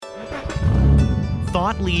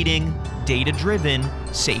thought-leading, data-driven,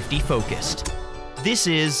 safety-focused. This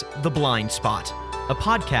is The Blind Spot, a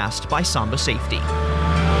podcast by SambaSafety.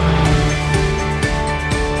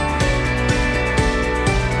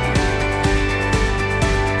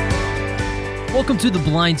 Welcome to The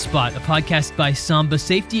Blind Spot, a podcast by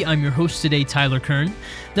SambaSafety. I'm your host today, Tyler Kern.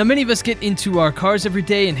 Now, many of us get into our cars every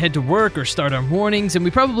day and head to work or start our mornings, and we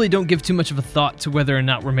probably don't give too much of a thought to whether or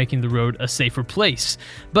not we're making the road a safer place.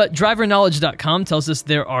 But driverknowledge.com tells us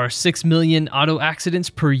there are 6 million auto accidents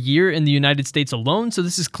per year in the United States alone, so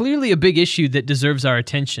this is clearly a big issue that deserves our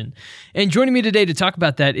attention. And joining me today to talk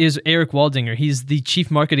about that is Eric Waldinger. He's the Chief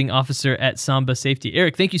Marketing Officer at SambaSafety.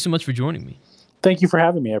 Eric, thank you so much for joining me. Thank you for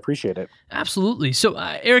having me. I appreciate it. Absolutely. So,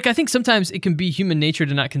 Eric, I think sometimes it can be human nature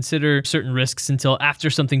to not consider certain risks until after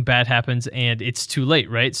something bad happens and it's too late,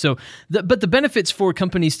 right? So, but the benefits for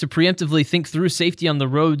companies to preemptively think through safety on the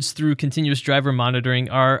roads through continuous driver monitoring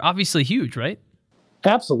are obviously huge, right?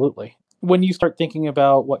 Absolutely. When you start thinking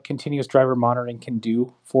about what continuous driver monitoring can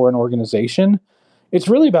do for an organization, it's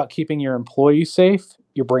really about keeping your employees safe,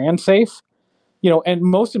 your brand safe, and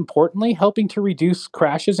most importantly, helping to reduce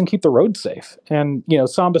crashes and keep the road safe. And,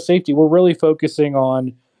 SambaSafety, we're really focusing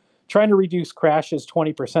on trying to reduce crashes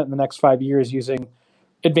 20% in the next 5 years using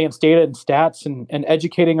advanced data and stats and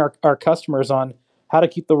educating our customers on how to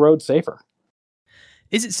keep the road safer.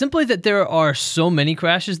 Is it simply that there are so many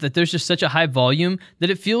crashes that there's just such a high volume that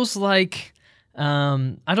it feels like,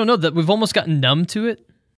 that we've almost gotten numb to it?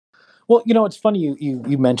 Well, it's funny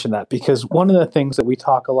you mentioned that, because one of the things that we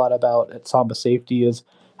talk a lot about at SambaSafety is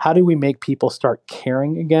how do we make people start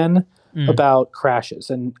caring again about crashes?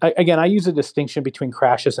 And again, I use a distinction between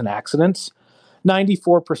crashes and accidents.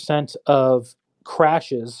 94% of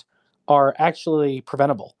crashes are actually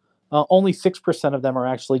preventable. Only 6% of them are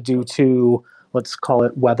actually due to, let's call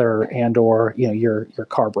it, weather and or your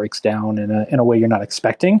car breaks down in a way you're not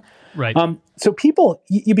expecting. Right. So people,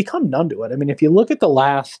 you become numb to it. I mean, if you look at the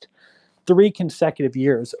last 3 consecutive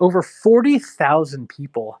years, over 40,000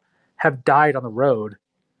 people have died on the road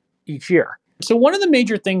each year. So one of the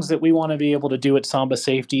major things that we want to be able to do at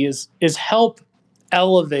SambaSafety is help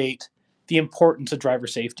elevate the importance of driver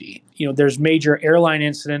safety. There's major airline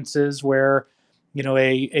incidences where,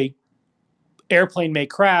 a airplane may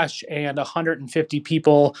crash and 150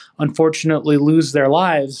 people unfortunately lose their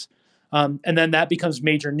lives. And then that becomes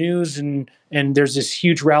major news, and there's this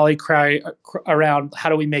huge rally cry around how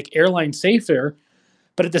do we make airlines safer.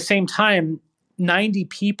 But at the same time, 90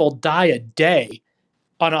 people die a day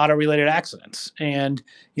on auto-related accidents. And,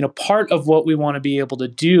 part of what we want to be able to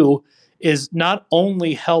do is not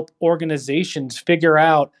only help organizations figure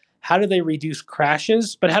out how do they reduce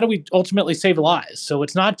crashes, but how do we ultimately save lives? So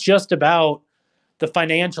it's not just about the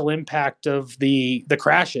financial impact of the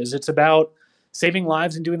crashes. It's about saving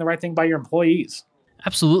lives and doing the right thing by your employees.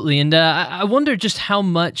 Absolutely. And I wonder just how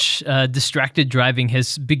much distracted driving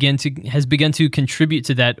has begun to contribute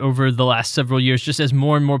to that over the last several years, just as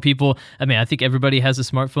more and more people, I think everybody has a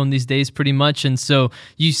smartphone these days pretty much. And so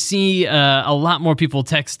you see a lot more people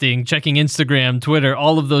texting, checking Instagram, Twitter,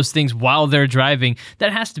 all of those things while they're driving.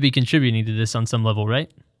 That has to be contributing to this on some level, right?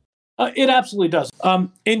 It absolutely does.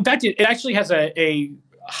 In fact, it actually has a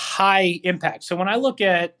high impact. So when I look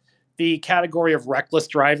at the category of reckless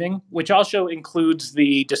driving, which also includes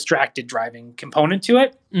the distracted driving component to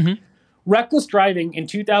it. Mm-hmm. Reckless driving in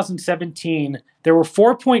 2017, there were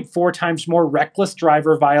 4.4 times more reckless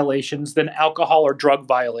driver violations than alcohol or drug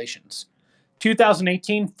violations.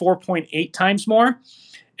 2018, 4.8 times more.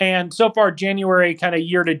 And so far, January kind of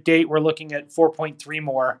year to date, we're looking at 4.3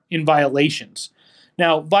 more in violations.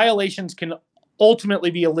 Now, violations can ultimately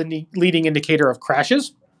be a leading indicator of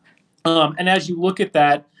crashes. And as you look at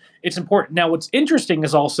that, it's important. Now, what's interesting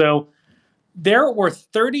is also there were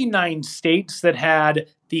 39 states that had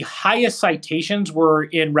the highest citations were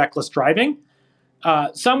in reckless driving.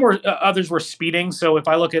 Others were speeding. So if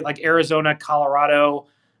I look at like Arizona, Colorado,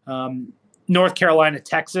 North Carolina,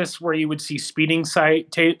 Texas, where you would see speeding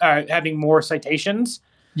having more citations.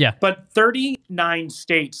 Yeah. But 39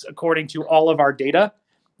 states, according to all of our data,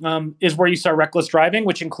 is where you saw reckless driving,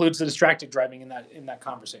 which includes the distracted driving in that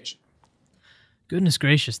conversation. Goodness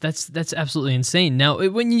gracious, that's absolutely insane. Now,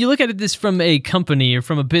 when you look at this from a company or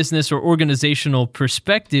from a business or organizational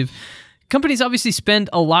perspective, companies obviously spend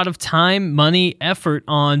a lot of time, money, effort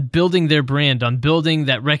on building their brand, on building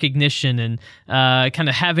that recognition and kind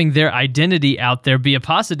of having their identity out there be a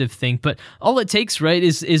positive thing. But all it takes, right,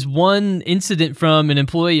 is one incident from an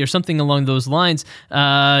employee or something along those lines,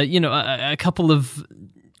 a couple of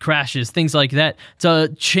crashes, things like that,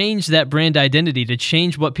 to change that brand identity, to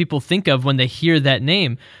change what people think of when they hear that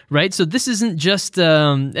name, right? So this isn't just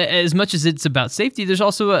as much as it's about safety. There's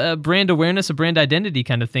also a brand awareness, a brand identity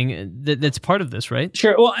kind of thing that's part of this, right?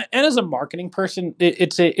 Sure. Well, and as a marketing person,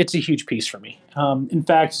 it's a huge piece for me. In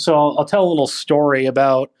fact, so I'll tell a little story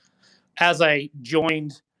about as I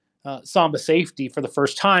joined SambaSafety for the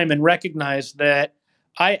first time and recognized that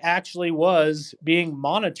I actually was being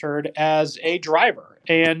monitored as a driver.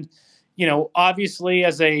 And, obviously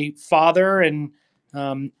as a father and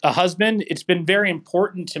a husband, it's been very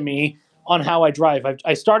important to me on how I drive.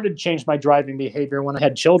 I started to change my driving behavior when I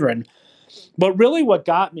had children. But really what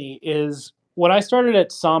got me is when I started at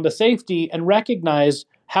SambaSafety and recognized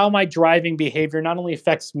how my driving behavior not only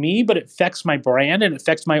affects me, but it affects my brand and it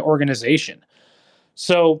affects my organization.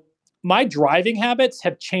 So my driving habits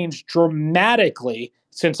have changed dramatically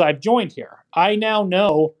since I've joined here. I now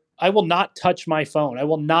know I will not touch my phone. I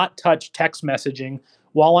will not touch text messaging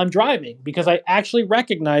while I'm driving because I actually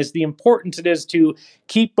recognize the importance it is to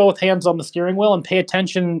keep both hands on the steering wheel and pay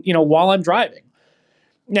attention, while I'm driving.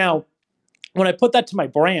 Now, when I put that to my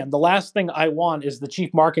brand, the last thing I want is the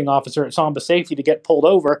chief marketing officer at SambaSafety to get pulled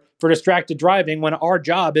over for distracted driving when our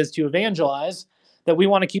job is to evangelize that we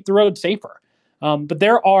want to keep the road safer. But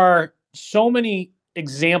there are so many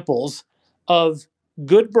examples of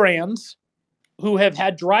good brands who have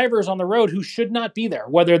had drivers on the road who should not be there,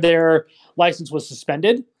 whether their license was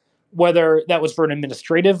suspended, whether that was for an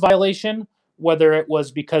administrative violation, whether it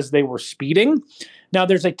was because they were speeding. Now,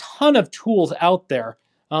 there's a ton of tools out there,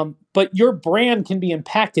 but your brand can be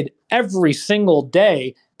impacted every single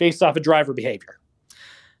day based off of driver behavior.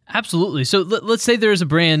 Absolutely. So let's say there's a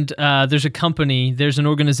brand, there's a company, there's an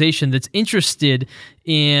organization that's interested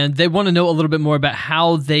and they want to know a little bit more about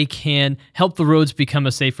how they can help the roads become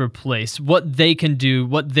a safer place, what they can do,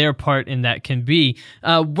 what their part in that can be.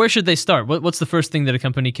 Where should they start? What's the first thing that a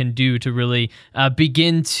company can do to really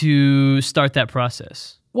begin to start that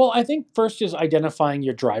process? Well, I think first is identifying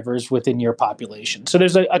your drivers within your population. So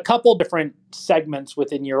there's a couple different segments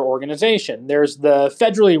within your organization. There's the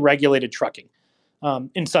federally regulated trucking.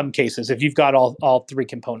 In some cases, if you've got all three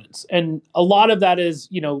components. And a lot of that is,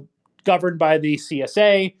 governed by the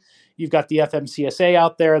CSA. You've got the FMCSA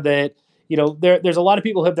out there that, there's a lot of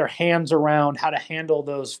people who have their hands around how to handle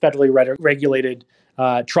those federally regulated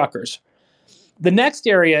truckers. The next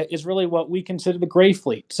area is really what we consider the gray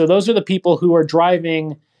fleet. So those are the people who are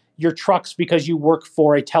driving your trucks because you work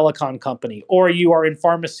for a telecom company or you are in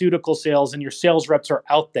pharmaceutical sales and your sales reps are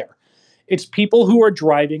out there. It's people who are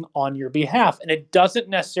driving on your behalf. And it doesn't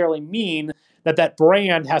necessarily mean that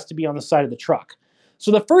brand has to be on the side of the truck.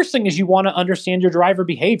 So the first thing is you want to understand your driver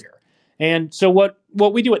behavior. And so what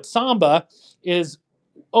we do at Samba is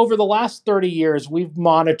over the last 30 years, we've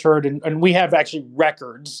monitored and we have actually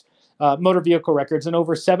records, motor vehicle records, and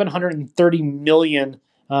over 730 million.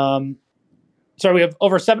 We have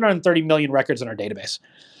over 730 million records in our database.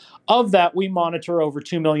 Of that, we monitor over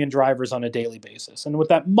 2 million drivers on a daily basis. And with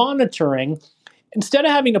that monitoring, instead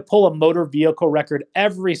of having to pull a motor vehicle record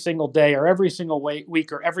every single day or every single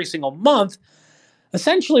week or every single month,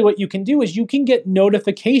 essentially what you can do is you can get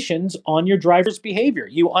notifications on your driver's behavior.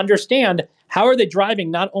 You understand how are they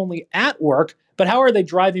driving not only at work, but how are they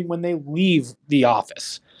driving when they leave the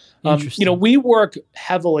office. We work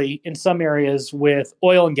heavily in some areas with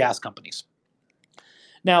oil and gas companies.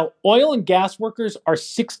 Now, oil and gas workers are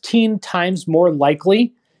 16 times more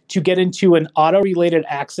likely to get into an auto-related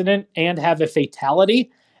accident and have a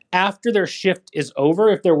fatality after their shift is over,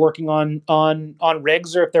 if they're working on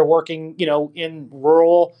rigs or if they're working, in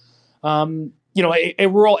rural, a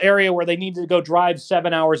rural area where they need to go drive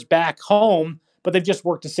 7 hours back home, but they've just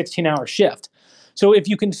worked a 16-hour shift. So if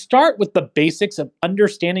you can start with the basics of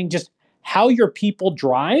understanding just how your people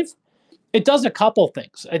drive, it does a couple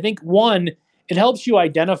things. I think one, it helps you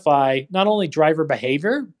identify not only driver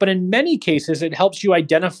behavior, but in many cases, it helps you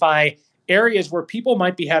identify areas where people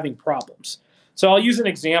might be having problems. So I'll use an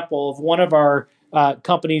example of one of our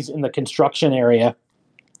companies in the construction area.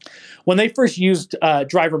 When they first used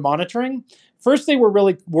driver monitoring, first they were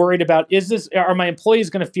really worried about, are my employees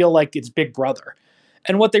going to feel like it's Big Brother?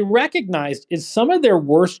 And what they recognized is some of their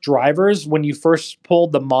worst drivers, when you first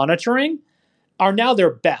pulled the monitoring, are now their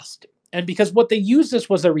best. And because what they used this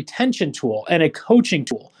was a retention tool and a coaching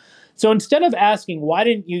tool. So instead of asking, why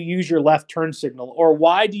didn't you use your left turn signal? Or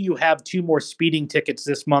why do you have 2 more speeding tickets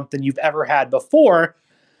this month than you've ever had before?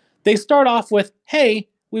 They start off with, hey,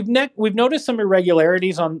 we've noticed some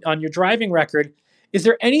irregularities on your driving record. Is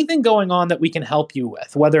there anything going on that we can help you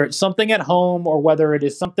with? Whether it's something at home or whether it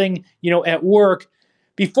is something, at work.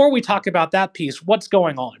 Before we talk about that piece, what's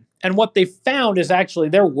going on? And what they found is actually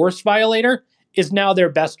their worst violator is now their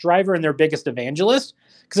best driver and their biggest evangelist.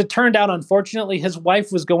 Because it turned out, unfortunately, his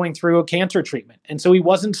wife was going through a cancer treatment. And so he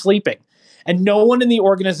wasn't sleeping. And no one in the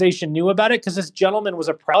organization knew about it because this gentleman was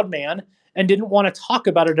a proud man and didn't want to talk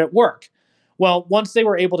about it at work. Well, once they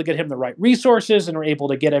were able to get him the right resources and were able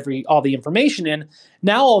to get all the information in,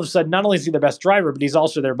 now all of a sudden, not only is he the best driver, but he's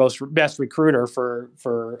also their best recruiter for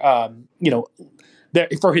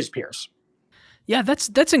his peers. Yeah,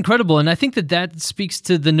 that's incredible, and I think that speaks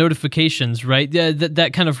to the notifications, right? That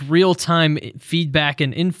kind of real-time feedback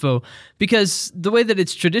and info, because the way that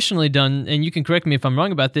it's traditionally done, and you can correct me if I'm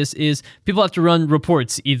wrong about this, is people have to run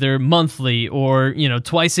reports either monthly or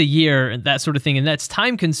twice a year and that sort of thing, and that's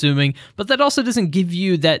time-consuming. But that also doesn't give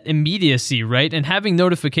you that immediacy, right? And having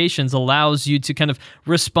notifications allows you to kind of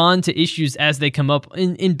respond to issues as they come up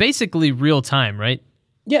in basically real time, right?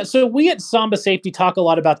 Yeah. So we at SambaSafety talk a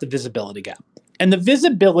lot about the visibility gap. And the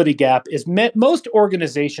visibility gap is most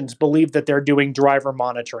organizations believe that they're doing driver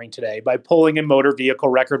monitoring today by pulling a motor vehicle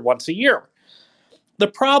record once a year. The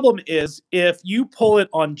problem is if you pull it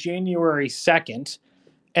on January 2nd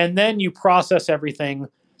and then you process everything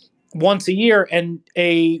once a year and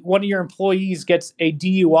one of your employees gets a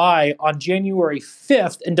DUI on January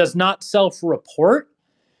 5th and does not self-report,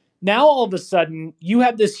 now all of a sudden you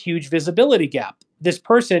have this huge visibility gap. This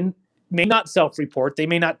person may not self-report. They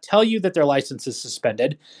may not tell you that their license is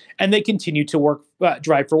suspended, and they continue to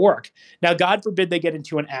drive for work. Now, God forbid they get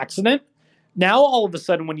into an accident. Now, all of a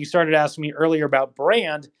sudden, when you started asking me earlier about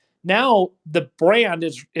brand, now the brand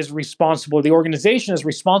is responsible. The organization is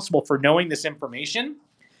responsible for knowing this information.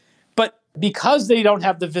 But because they don't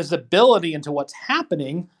have the visibility into what's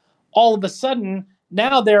happening, all of a sudden,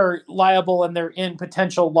 now they're liable and they're in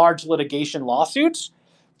potential large litigation lawsuits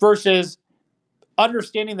versus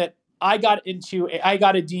understanding that I got a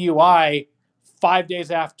DUI 5 days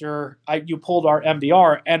after you pulled our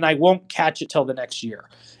MVR, and I won't catch it till the next year.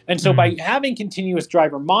 And so by having continuous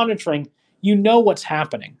driver monitoring, you know what's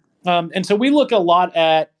happening. And so we look a lot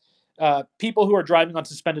at people who are driving on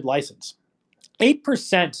suspended license.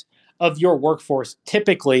 8% of your workforce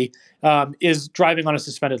typically is driving on a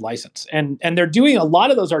suspended license. And they're doing a lot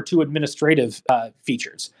of those are to administrative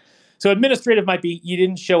features. So administrative might be you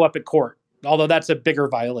didn't show up at court, although that's a bigger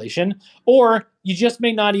violation, or you just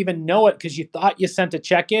may not even know it because you thought you sent a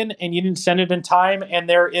check-in and you didn't send it in time, and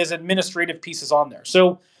there is administrative pieces on there.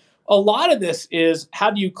 So a lot of this is how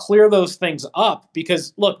do you clear those things up?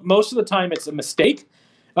 Because look, most of the time it's a mistake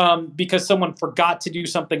because someone forgot to do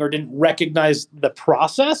something or didn't recognize the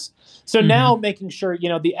process. So now making sure,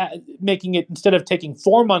 making it, instead of taking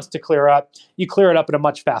 4 months to clear up, you clear it up in a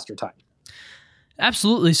much faster time.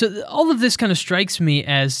 Absolutely. So all of this kind of strikes me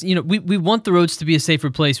as, we want the roads to be a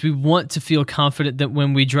safer place. We want to feel confident that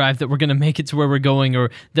when we drive that we're going to make it to where we're going,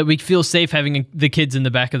 or that we feel safe having the kids in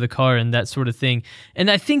the back of the car and that sort of thing.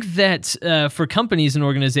 And I think that for companies and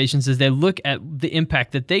organizations, as they look at the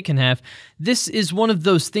impact that they can have, this is one of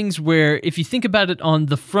those things where if you think about it on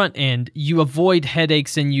the front end, you avoid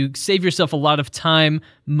headaches and you save yourself a lot of time,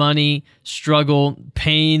 money, struggle,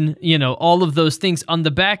 pain, all of those things on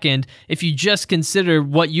the back end if you just consider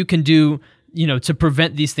what you can do, to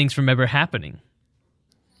prevent these things from ever happening.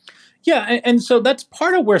 Yeah, and so that's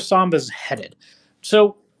part of where Samba's headed.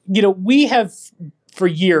 So, we have for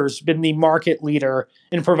years been the market leader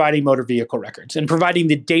in providing motor vehicle records and providing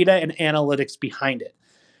the data and analytics behind it.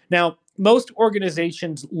 Now, most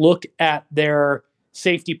organizations look at their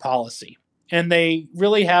safety policy and they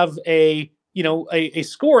really have a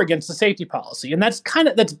score against the safety policy. And that's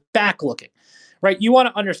back looking, right? You want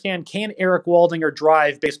to understand, can Eric Waldinger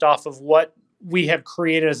drive based off of what we have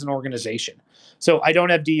created as an organization? So I don't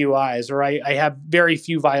have DUIs, or I have very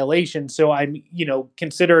few violations. So I'm,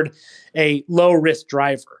 considered a low risk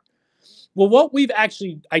driver. Well, what we've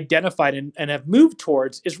actually identified and have moved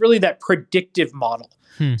towards is really that predictive model.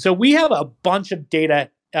 So we have a bunch of data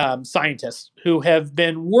scientists who have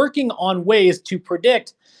been working on ways to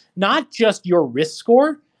predict not just your risk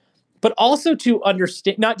score, but also to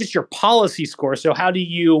understand not just your policy score. So how do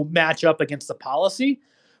you match up against the policy,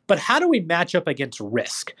 but how do we match up against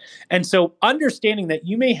risk? And so understanding that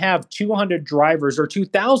you may have 200 drivers or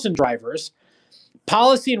 2,000 drivers,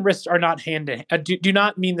 policy and risks are not do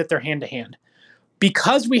not mean that they're hand to hand.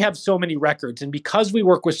 Because we have so many records and because we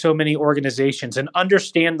work with so many organizations and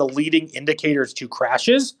understand the leading indicators to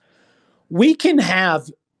crashes, we can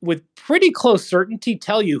have, with pretty close certainty,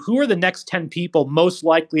 tell you who are the next 10 people most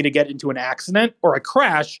likely to get into an accident or a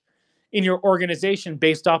crash in your organization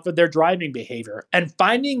based off of their driving behavior. And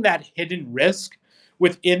finding that hidden risk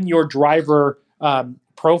within your driver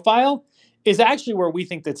profile is actually where we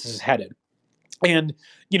think this is headed. And,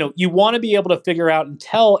 you want to be able to figure out and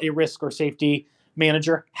tell a risk or safety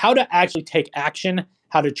manager how to actually take action,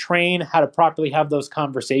 how to train, how to properly have those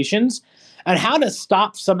conversations, and how to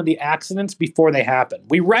stop some of the accidents before they happen.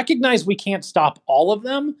 We recognize we can't stop all of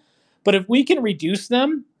them, but if we can reduce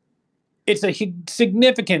them, it's a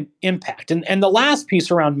significant impact. And the last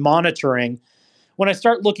piece around monitoring, when I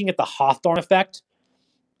start looking at the Hawthorne effect,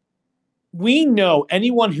 we know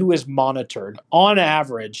anyone who is monitored on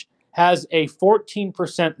average has a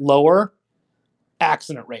 14% lower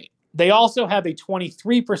accident rate. They also have a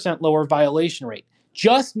 23% lower violation rate.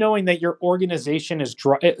 Just knowing that your organization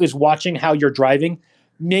is watching how you're driving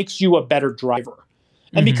makes you a better driver.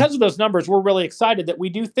 And because of those numbers, we're really excited that we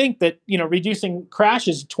do think that, reducing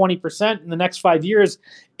crashes 20% in the next 5 years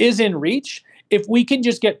is in reach. If we can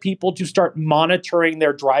just get people to start monitoring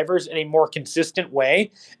their drivers in a more consistent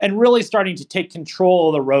way and really starting to take control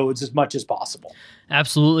of the roads as much as possible.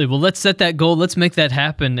 Absolutely. Well, let's set that goal. Let's make that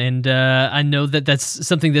happen. And I know that that's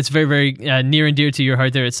something that's very, very near and dear to your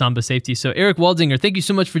heart there at SambaSafety. So Eric Waldinger, thank you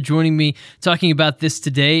so much for joining me, talking about this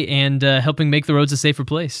today and helping make the roads a safer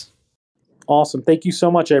place. Awesome. Thank you so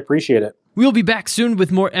much. I appreciate it. We'll be back soon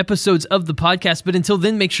with more episodes of the podcast, but until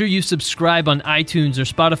then, make sure you subscribe on iTunes or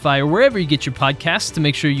Spotify or wherever you get your podcasts to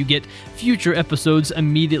make sure you get future episodes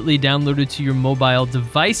immediately downloaded to your mobile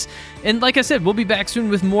device. And like I said, we'll be back soon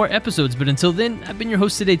with more episodes, but until then, I've been your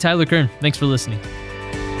host today, Tyler Kern. Thanks for listening.